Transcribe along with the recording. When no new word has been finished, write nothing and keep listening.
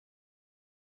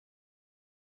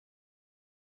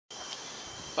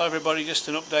Hi everybody, just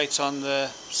an update on the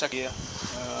second year.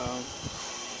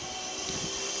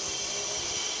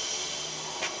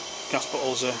 Gas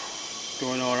bottles are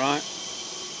going alright.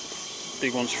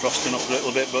 Big one's frosting up a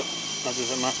little bit, but that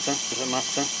doesn't matter.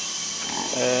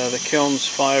 The kiln's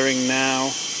firing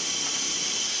now.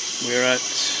 We're at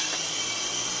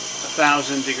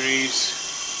 1,000 degrees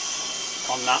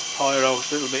on that pyro.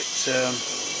 It's a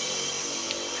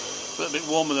little bit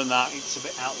warmer than that. It's a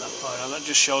bit out that pyro. That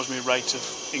just shows me rate of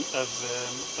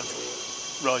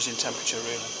rising temperature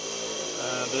really.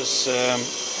 There's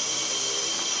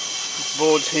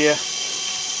boards here.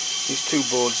 These two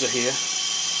boards are here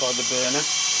by the burner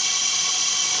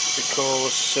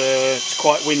because it's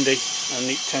quite windy and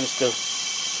it tends to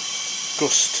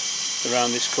gust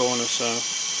around this corner. So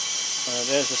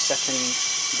there's the second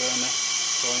burner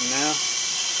going now.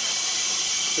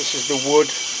 This is the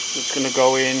wood that's going to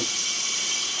go in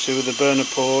to the burner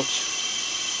port.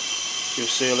 You'll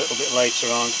see a little bit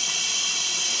later on,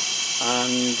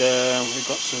 and we've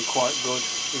got some quite good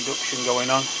reduction going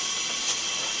on.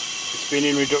 It's been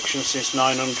in reduction since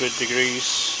 900 degrees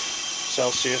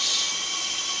Celsius,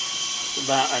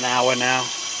 about an hour now,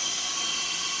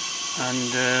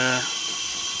 and I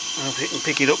don't know if you can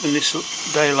pick it up in this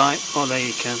daylight. Oh, there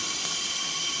you can.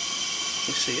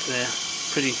 You see it there.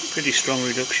 Pretty strong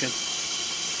reduction.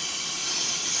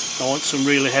 I want some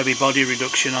really heavy body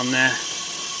reduction on there.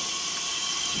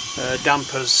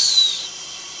 Dampers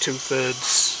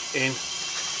 2/3 in,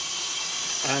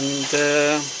 and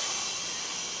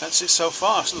that's it so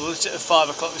far. So I lit it at 5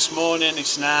 o'clock this morning.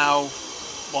 It's now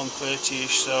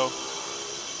 1:30ish, so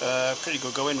pretty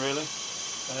good going really.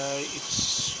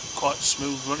 It's quite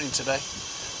smooth running today.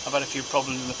 I've had a few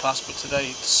problems in the past, but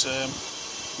today it's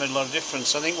made a lot of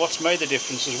difference. I think what's made the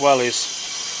difference as well is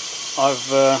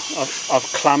I've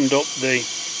clammed up the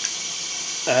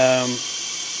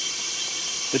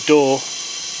door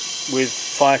with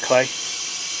fire clay.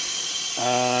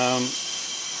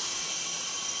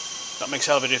 That makes a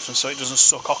hell of a difference, so it doesn't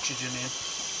suck oxygen in.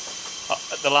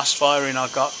 At the last firing I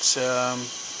got a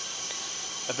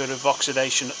bit of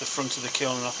oxidation at the front of the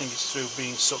kiln, and I think it's through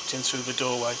being sucked in through the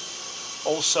doorway.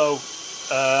 Also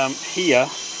here,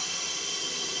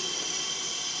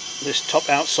 this top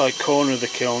outside corner of the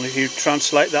kiln, if you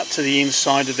translate that to the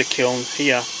inside of the kiln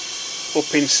here,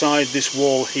 up inside this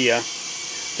wall here,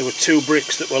 there were two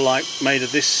bricks that were like made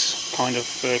of this kind of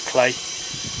clay,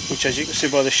 which, as you can see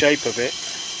by the shape of it,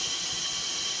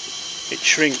 it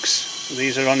shrinks.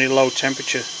 These are only low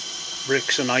temperature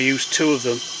bricks, and I used two of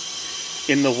them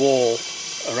in the wall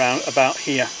around about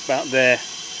here, about there,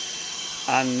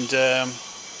 and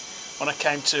when I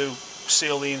came to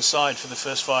seal the inside for the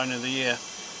first firing of the year,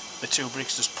 the two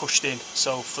bricks just pushed in.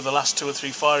 So for the last 2 or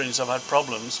 3 firings I've had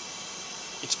problems.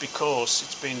 It's because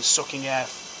it's been sucking air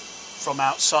from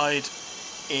outside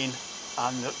in,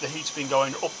 and the heat's been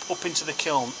going up into the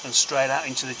kiln and straight out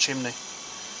into the chimney.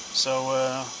 So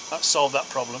that solved that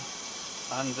problem,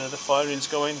 and the firing's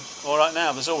going alright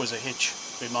now. There's always a hitch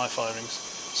with my firings,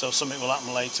 so something will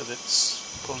happen later that's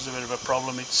causes a bit of a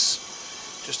problem. It's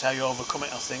just how you overcome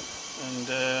it, I think, and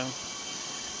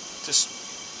just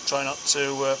try not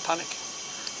to panic.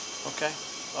 Okay,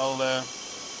 I'll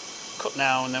cut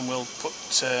now, and then we'll put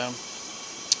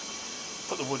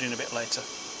the wood in a bit later.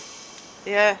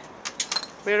 Yeah,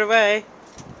 we're away.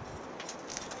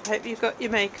 I hope you've got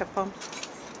your makeup on.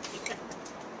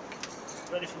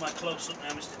 Ready for my close-up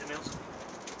now, Mr. DeMills.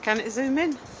 Can it zoom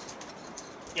in?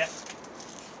 Yeah.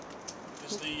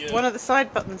 There's the one of the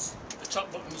side buttons. The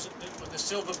top buttons with the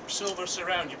silver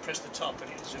surround. You press the top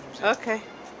and it zooms in. Okay.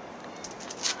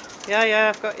 Yeah,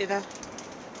 I've got you there.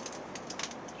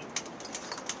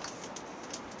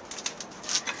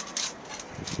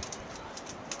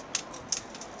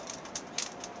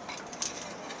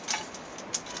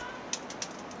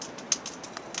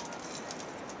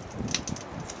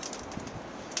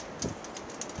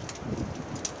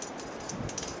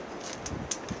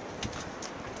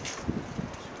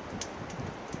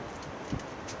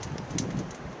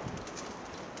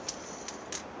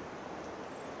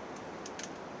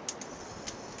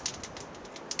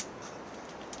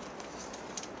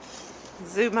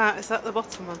 Zoom out, is that the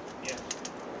bottom one?